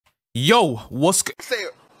Yo, what's good? Say,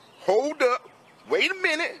 hold up, wait a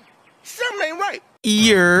minute, something ain't right.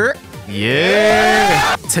 Yeah.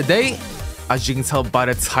 Today, as you can tell by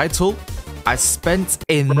the title, I spent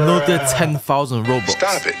another 10,000 Robux.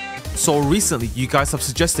 Stop it. So recently, you guys have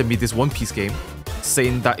suggested me this One Piece game,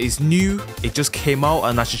 saying that it's new, it just came out,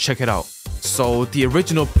 and I should check it out. So the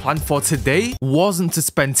original plan for today wasn't to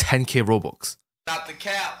spend 10k Robux. Stop the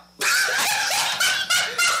cap.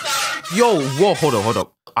 Yo, whoa, hold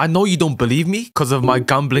up. I know you don't believe me because of my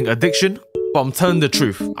gambling addiction, but I'm telling the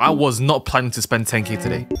truth. I was not planning to spend 10k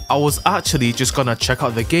today. I was actually just gonna check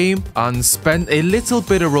out the game and spend a little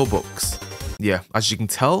bit of Robux. Yeah, as you can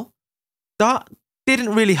tell, that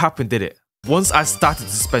didn't really happen, did it? Once I started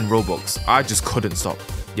to spend Robux, I just couldn't stop.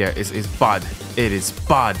 Yeah, it's bad. It is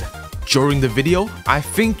bad. During the video, I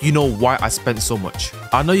think you know why I spent so much.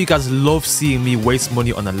 I know you guys love seeing me waste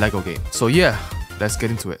money on a Lego game. So yeah, let's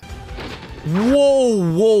get into it.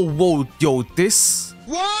 Whoa, yo, this...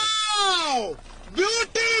 Wow,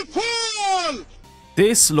 beautiful.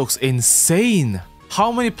 This looks insane.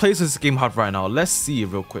 How many players does this game have right now? Let's see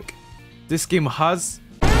real quick. This game has...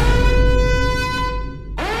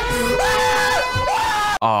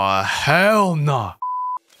 Oh, hell nah.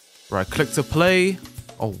 Right, click to play.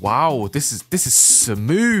 Oh, wow, this is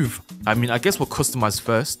smooth. I mean, I guess we'll customize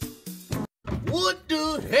first. What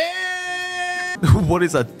the hell? What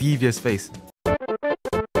is that devious face?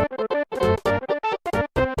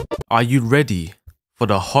 Are you ready for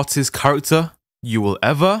the hottest character you will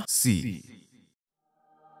ever see?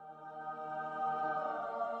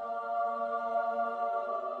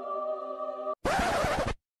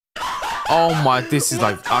 Oh my, this is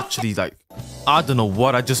like actually like, I don't know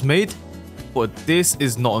what I just made, but this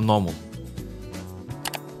is not normal.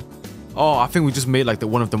 Oh, I think we just made like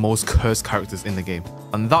one of the most cursed characters in the game.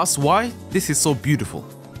 And that's why this is so beautiful.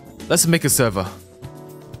 Let's make a server.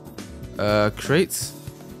 Create.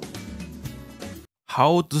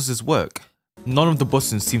 How does this work? None of the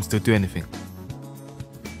buttons seems to do anything.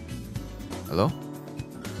 Hello?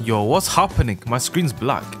 Yo, what's happening? My screen's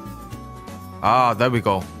black. Ah, there we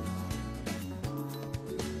go.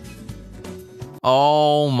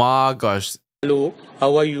 Oh my gosh. Hello,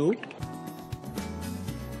 how are you?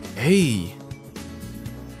 Hey.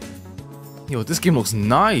 Yo, this game looks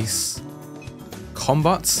nice.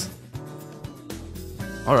 Combat.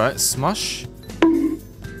 Alright, smash.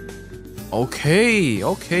 Okay,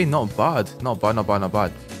 not bad. Not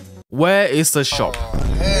bad. Where is the shop?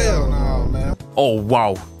 Hell no, man. Oh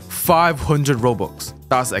wow, 500 Robux.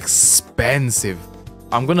 That's expensive.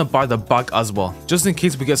 I'm gonna buy the bag as well, just in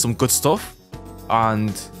case we get some good stuff.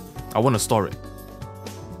 And I want to store it.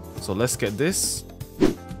 So let's get this.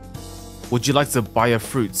 Would you like to buy a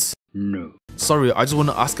fruits? No. Sorry, I just want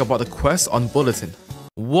to ask about the quest on Bulletin.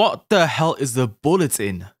 What the hell is the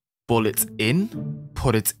bulletin? Bullet in?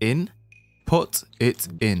 Put it in? Put it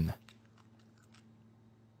in.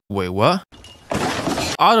 Wait, what?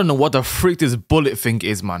 I don't know what the freak this bullet thing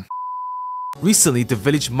is, man. Recently, the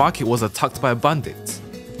village market was attacked by bandits.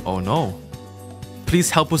 Oh no. Please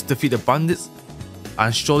help us defeat the bandits,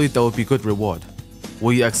 and surely there will be good reward.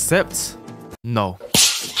 Will you accept? No.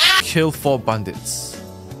 Kill 4 bandits.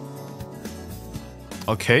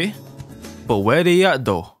 Okay. But where they at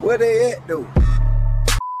though? Where they at though?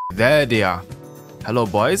 There they are. Hello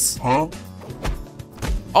boys. Huh?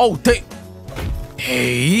 Oh, they...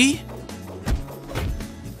 Hey?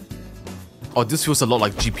 Oh, this feels a lot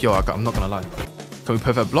like GPO, I'm not gonna lie. Can we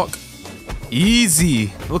perfect block?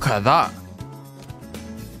 Easy. Look at that.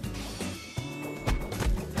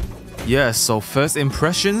 Yeah, so first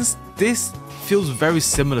impressions, this feels very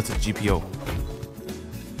similar to GPO.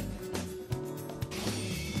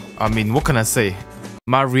 I mean, what can I say?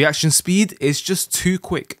 My reaction speed is just too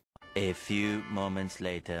quick. A few moments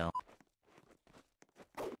later.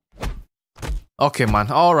 Okay,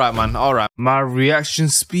 man. Alright, man. Alright. My reaction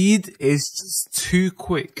speed is just too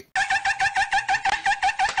quick.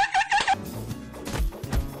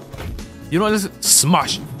 You know what? Let's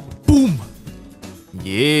smash. Boom.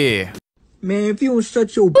 Yeah. Man, if you don't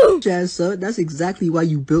shut your bitch ass up, that's exactly why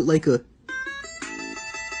you built like a...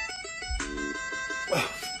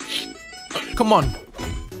 Come on.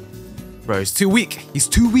 Bro, he's too weak. He's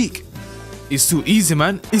too weak. It's too easy,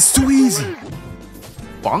 man. It's too easy.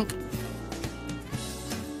 Bonk.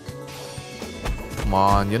 Come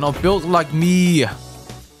on, you're not built like me.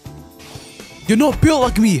 You're not built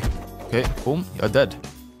like me. Okay, boom, you're dead.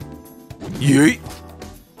 Yeet.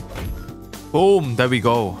 Boom, there we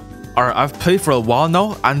go. Alright, I've played for a while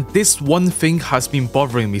now, and this one thing has been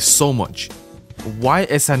bothering me so much. Why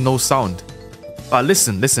is there no sound?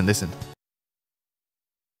 Listen.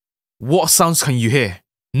 What sounds can you hear?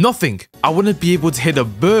 Nothing. I wouldn't be able to hear the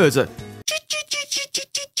birds. And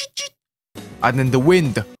then the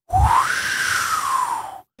wind.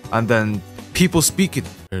 And then people speaking.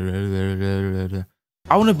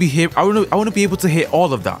 I want to be here. I want to be able to hear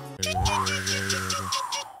all of that.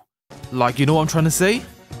 Like, you know what I'm trying to say?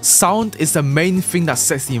 Sound is the main thing that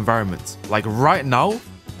sets the environment. Like right now,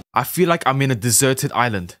 I feel like I'm in a deserted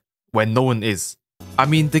island where no one is. I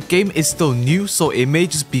mean, the game is still new, so it may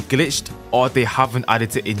just be glitched or they haven't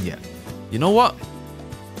added it in yet. You know what?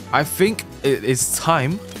 I think it is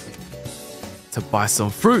time to buy some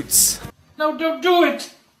fruits. No, don't do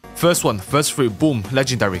it! First one, first fruit, boom,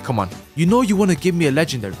 legendary, come on. You know you want to give me a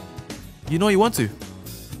legendary. You know you want to.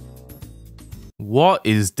 What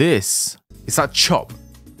is this? Is that chop?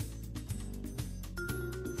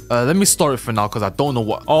 Let me store it for now because I don't know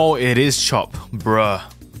what. Oh, it is chop, bruh.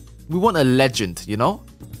 We want a legend, you know?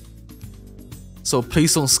 So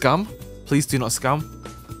please don't scam. Please do not scam.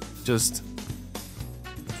 Just...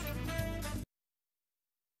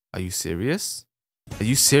 Are you serious? Are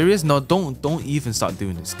you serious? No, don't even start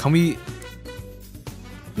doing this. Can we...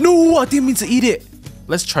 No, I didn't mean to eat it.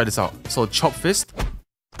 Let's try this out. So chop fist.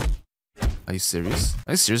 Are you serious?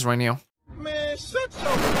 Are you serious right now? Man, shut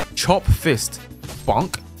your... Chop fist.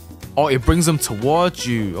 Bonk. Oh, it brings them towards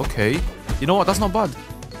you. Okay. You know what? That's not bad.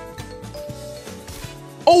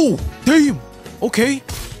 Oh, damn. Okay.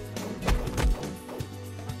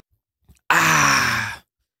 Ah.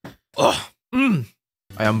 Ugh. I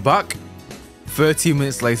am back. 30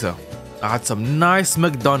 minutes later. I had some nice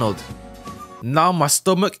McDonald's. Now my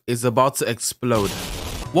stomach is about to explode.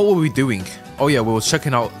 What were we doing? Oh yeah, we were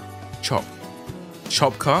checking out Chop.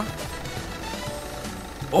 Chop car.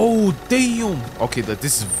 Oh, damn. Okay,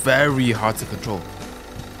 this is very hard to control.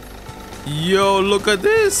 Yo, look at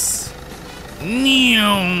this.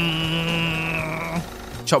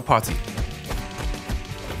 Chop party.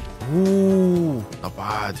 Ooh, not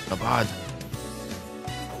bad, not bad.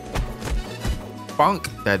 Bonk,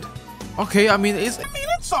 dead. Okay, I mean, it's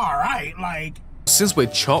alright, like... Since we're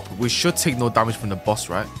Chop, we should take no damage from the boss,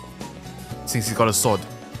 right? Since he's got a sword.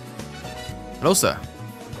 Hello, sir.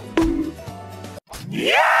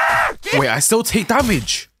 Yeah! Wait, I still take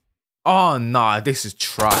damage. Oh, nah, this is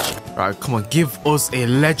trash. Right, come on, give us a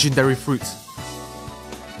legendary fruit.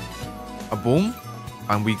 A boom.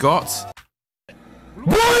 And we got...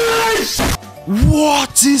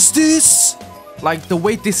 What is this? Like, the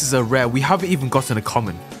way this is a rare, we haven't even gotten a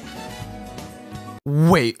common.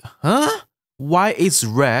 Wait, huh? Why is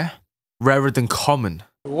rare rarer than common?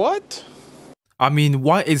 What? I mean,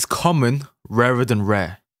 why is common rarer than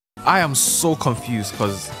rare? I am so confused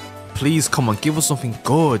because please, come on, give us something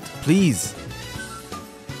good, please.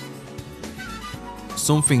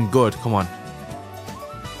 Something good, come on.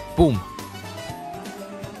 Boom.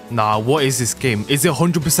 Nah, what is this game? Is it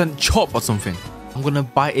 100% chop or something? I'm gonna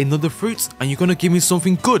buy another fruit and you're gonna give me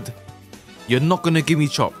something good. You're not gonna give me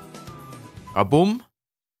chop. A boom.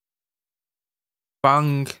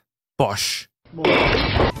 Bang. Bosh.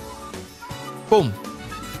 Boom.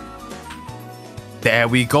 There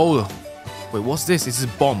we go. Wait, what's this? This is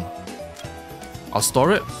bomb. I'll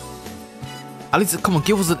store it. At least, come on,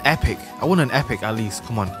 give us an epic. I want an epic at least.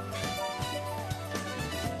 Come on.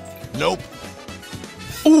 Nope.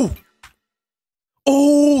 Oh.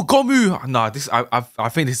 Oh, Gomu. Nah, this I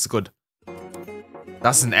think this is good.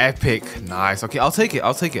 That's an epic. Nice. Okay, I'll take it.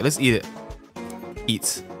 I'll take it. Let's eat it.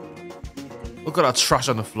 Eat. Look at that trash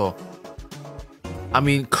on the floor. I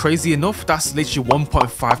mean, crazy enough, that's literally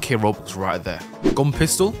 1.5k Robux right there. Gun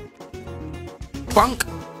pistol. Bank.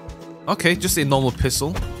 Okay, just a normal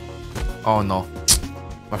pistol. Oh no.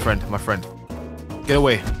 My friend, my friend. Get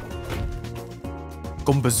away.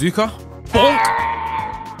 Gun bazooka.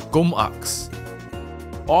 Bonk. Gun axe.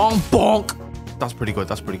 Oh, bonk. That's pretty good.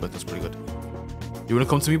 That's pretty good. That's pretty good. You wanna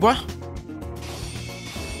come to me, boy?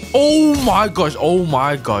 Oh my gosh. Oh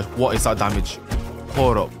my gosh. What is that damage?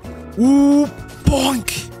 Hold up. Ooh,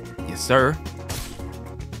 bonk. Yes, sir.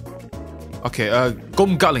 Okay,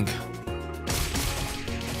 Gum Gatling.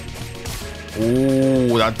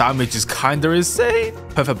 Oh, that damage is kinda insane.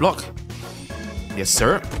 Perfect block. Yes,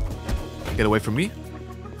 sir. Get away from me.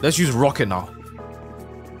 Let's use rocket now.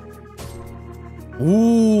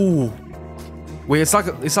 Ooh. Wait, it's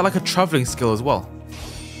like a traveling skill as well.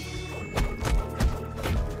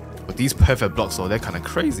 But these perfect blocks, though, they're kind of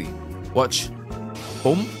crazy. Watch.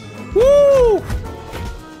 Boom. Woo!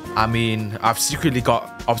 I mean, I've secretly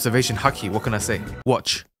got observation haki. What can I say?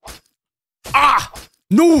 Watch. Ah!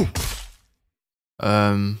 No!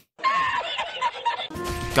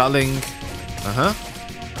 Gatling. Uh-huh.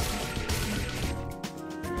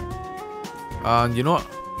 And you know what?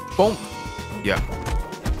 Boom. Yeah.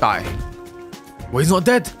 Die. Wait, he's not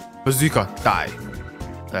dead. Bazooka. Die.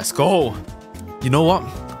 Let's go. You know what?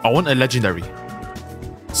 I want a legendary.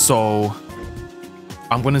 So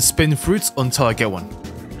I'm gonna spin fruits until I get one.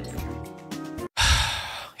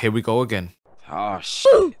 Here we go again. Oh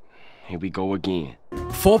shit. Here we go again.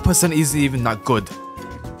 4% isn't even that good.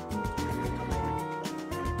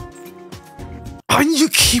 And you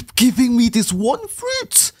keep giving me this one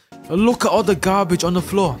fruit. Look at all the garbage on the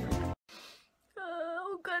floor.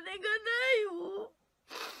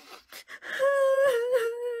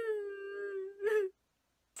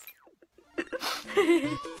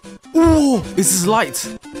 Ooh, this is light.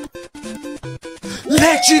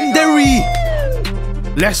 Legendary!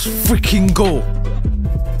 Let's freaking go.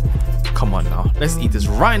 Come on now. Let's eat this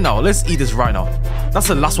right now. Let's eat this right now. That's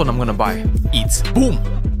the last one I'm gonna buy. Eat. Boom.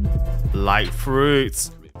 Light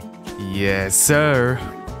fruits. Yes, sir.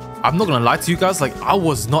 I'm not gonna lie to you guys. Like, I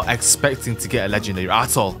was not expecting to get a legendary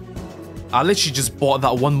at all. I literally just bought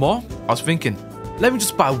that one more. I was thinking, let me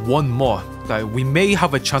just buy one more. Like, we may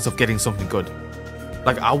have a chance of getting something good.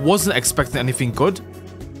 Like, I wasn't expecting anything good,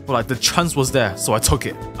 but like the chance was there, so I took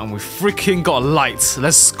it. And we freaking got light.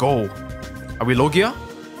 Let's go. Are we low gear?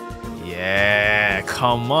 Yeah,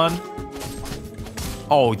 come on.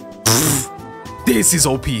 Oh, pff, this is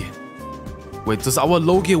OP. Wait, does our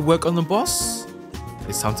low gear work on the boss?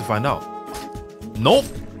 It's time to find out. Nope.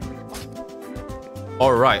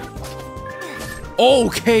 Alright.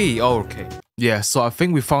 Okay, okay. Yeah, so I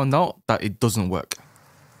think we found out that it doesn't work.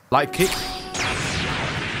 Light kick.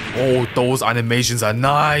 Oh, those animations are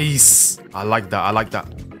nice. I like that. I like that.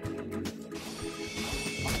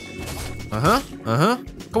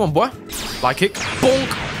 Come on, boy. Light kick.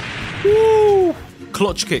 Bonk. Woo.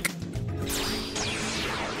 Clutch kick.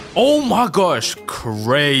 Oh my gosh.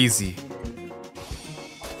 Crazy.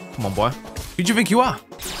 Come on, boy. Who do you think you are?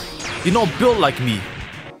 You're not built like me.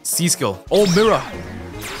 C-skill. Oh, mirror.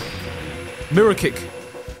 Mirror kick.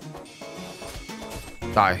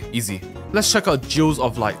 Die. Easy. Let's check out Jewels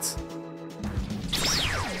of Light.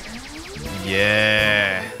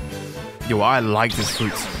 Yeah. Yo, I like this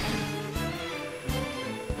fruit.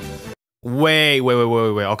 Wait.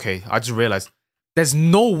 Okay, I just realized. There's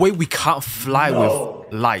no way we can't fly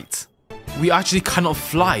with light. We actually cannot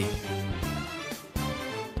fly.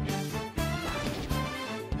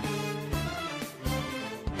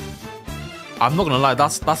 I'm not gonna lie,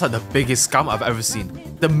 that's like the biggest scam I've ever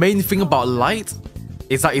seen. The main thing about light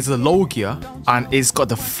is that it's a low gear and it's got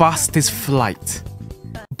the fastest flight.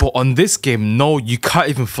 But on this game, no, you can't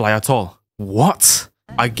even fly at all. What?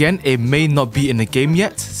 Again, it may not be in the game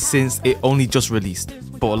yet since it only just released.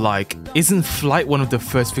 But like, isn't flight one of the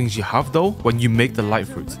first things you have though when you make the light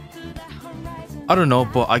fruit? I don't know,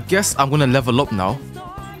 but I guess I'm gonna level up now.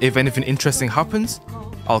 If anything interesting happens,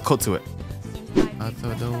 I'll cut to it.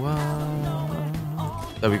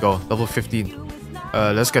 There we go, level 15.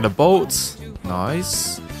 Let's get a boat.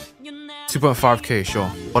 Nice. 2.5k, sure.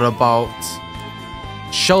 What about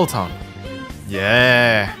Shelltown?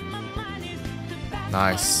 Yeah.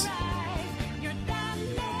 Nice.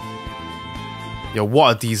 Yo,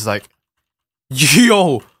 what are these like?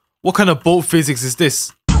 Yo, what kind of boat physics is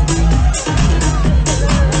this?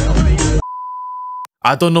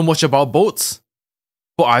 I don't know much about boats,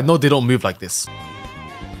 but I know they don't move like this.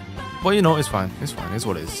 But you know, it's fine. It's fine. It's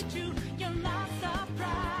what it is.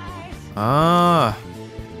 Ah,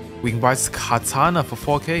 we can buy this katana for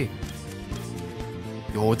 4k.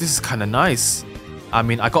 Yo, this is kind of nice. I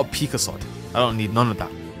mean, I got Pika Sword. I don't need none of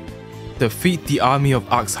that. Defeat the army of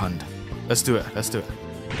Axe Hand. Let's do it. Let's do it.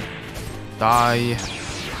 Die.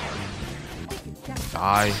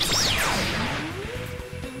 Die.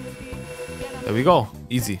 There we go.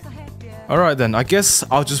 Easy. Alright then, I guess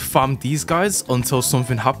I'll just farm these guys until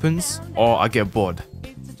something happens or I get bored.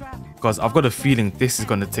 Because I've got a feeling this is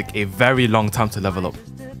going to take a very long time to level up.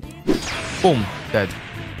 Boom. Dead.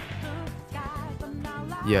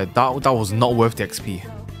 Yeah, that was not worth the XP.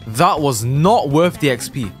 That was not worth the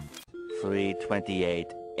XP. 3:28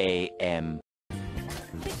 AM.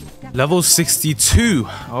 Level 62.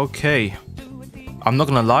 Okay. I'm not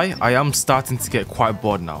gonna lie, I am starting to get quite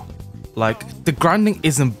bored now. Like, the grinding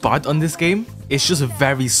isn't bad on this game, it's just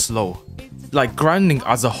very slow. Like, grinding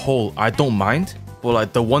as a whole, I don't mind. But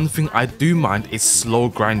like, the one thing I do mind is slow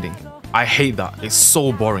grinding. I hate that, it's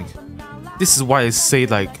so boring. This is why I say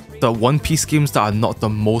like, the One Piece games that are not the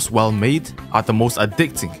most well made are the most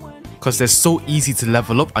addicting. Because they're so easy to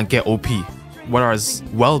level up and get OP. Whereas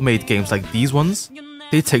well made games like these ones,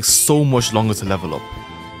 they take so much longer to level up.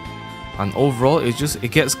 And overall,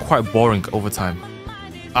 it gets quite boring over time.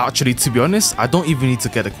 Actually, to be honest, I don't even need to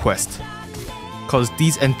get a quest. because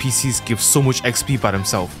these NPCs give so much XP by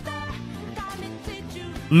themselves.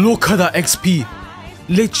 Look at that XP!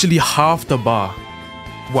 Literally half the bar.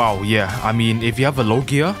 Wow, yeah, I mean, if you have a low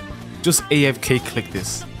gear, just AFK click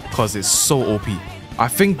this, because it's so OP. I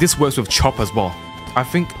think this works with Chop as well. I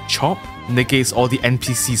think Chop negates all the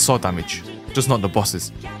NPC sword damage, just not the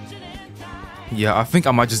bosses. Yeah, I think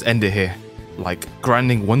I might just end it here. Like,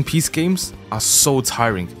 grinding One Piece games are so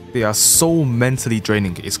tiring. They are so mentally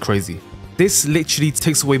draining, it's crazy. This literally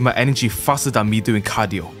takes away my energy faster than me doing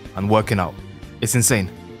cardio and working out. It's insane.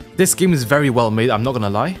 This game is very well made, I'm not gonna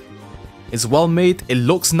lie. It's well made, it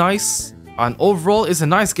looks nice, and overall it's a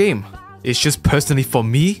nice game. It's just personally for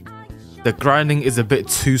me, the grinding is a bit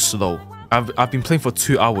too slow. I've been playing for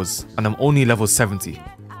 2 hours and I'm only level 70.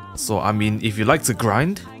 So I mean, if you like to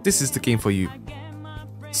grind, this is the game for you.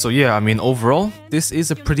 So yeah, I mean overall, this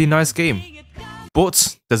is a pretty nice game.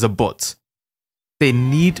 But there's a but. They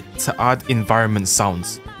need to add environment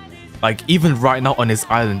sounds. Like even right now on this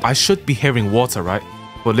island, I should be hearing water, right?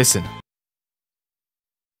 But listen.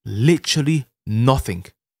 Literally nothing.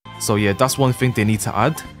 So yeah, that's one thing they need to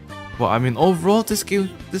add. But I mean overall, this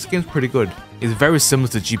game's pretty good. It's very similar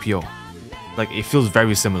to GPO. Like it feels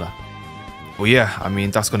very similar. But yeah, I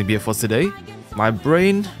mean that's gonna be it for today. My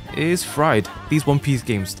brain is fried. These One Piece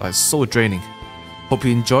games are so draining. Hope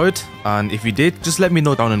you enjoyed, and if you did, just let me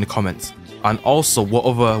know down in the comments. And also what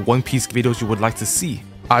other One Piece videos you would like to see.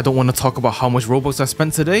 I don't want to talk about how much Robux I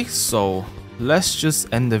spent today, so let's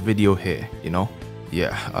just end the video here, you know?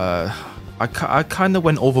 Yeah, I kind of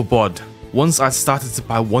went overboard. Once I started to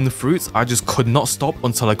buy one fruit, I just could not stop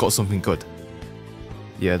until I got something good.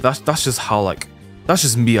 Yeah, that's just how, like, that's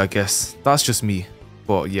just me, I guess. That's just me.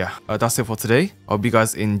 But yeah, that's it for today. I hope you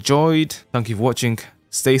guys enjoyed. Thank you for watching.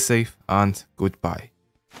 Stay safe and goodbye.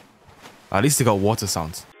 At least they got water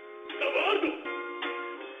sounds.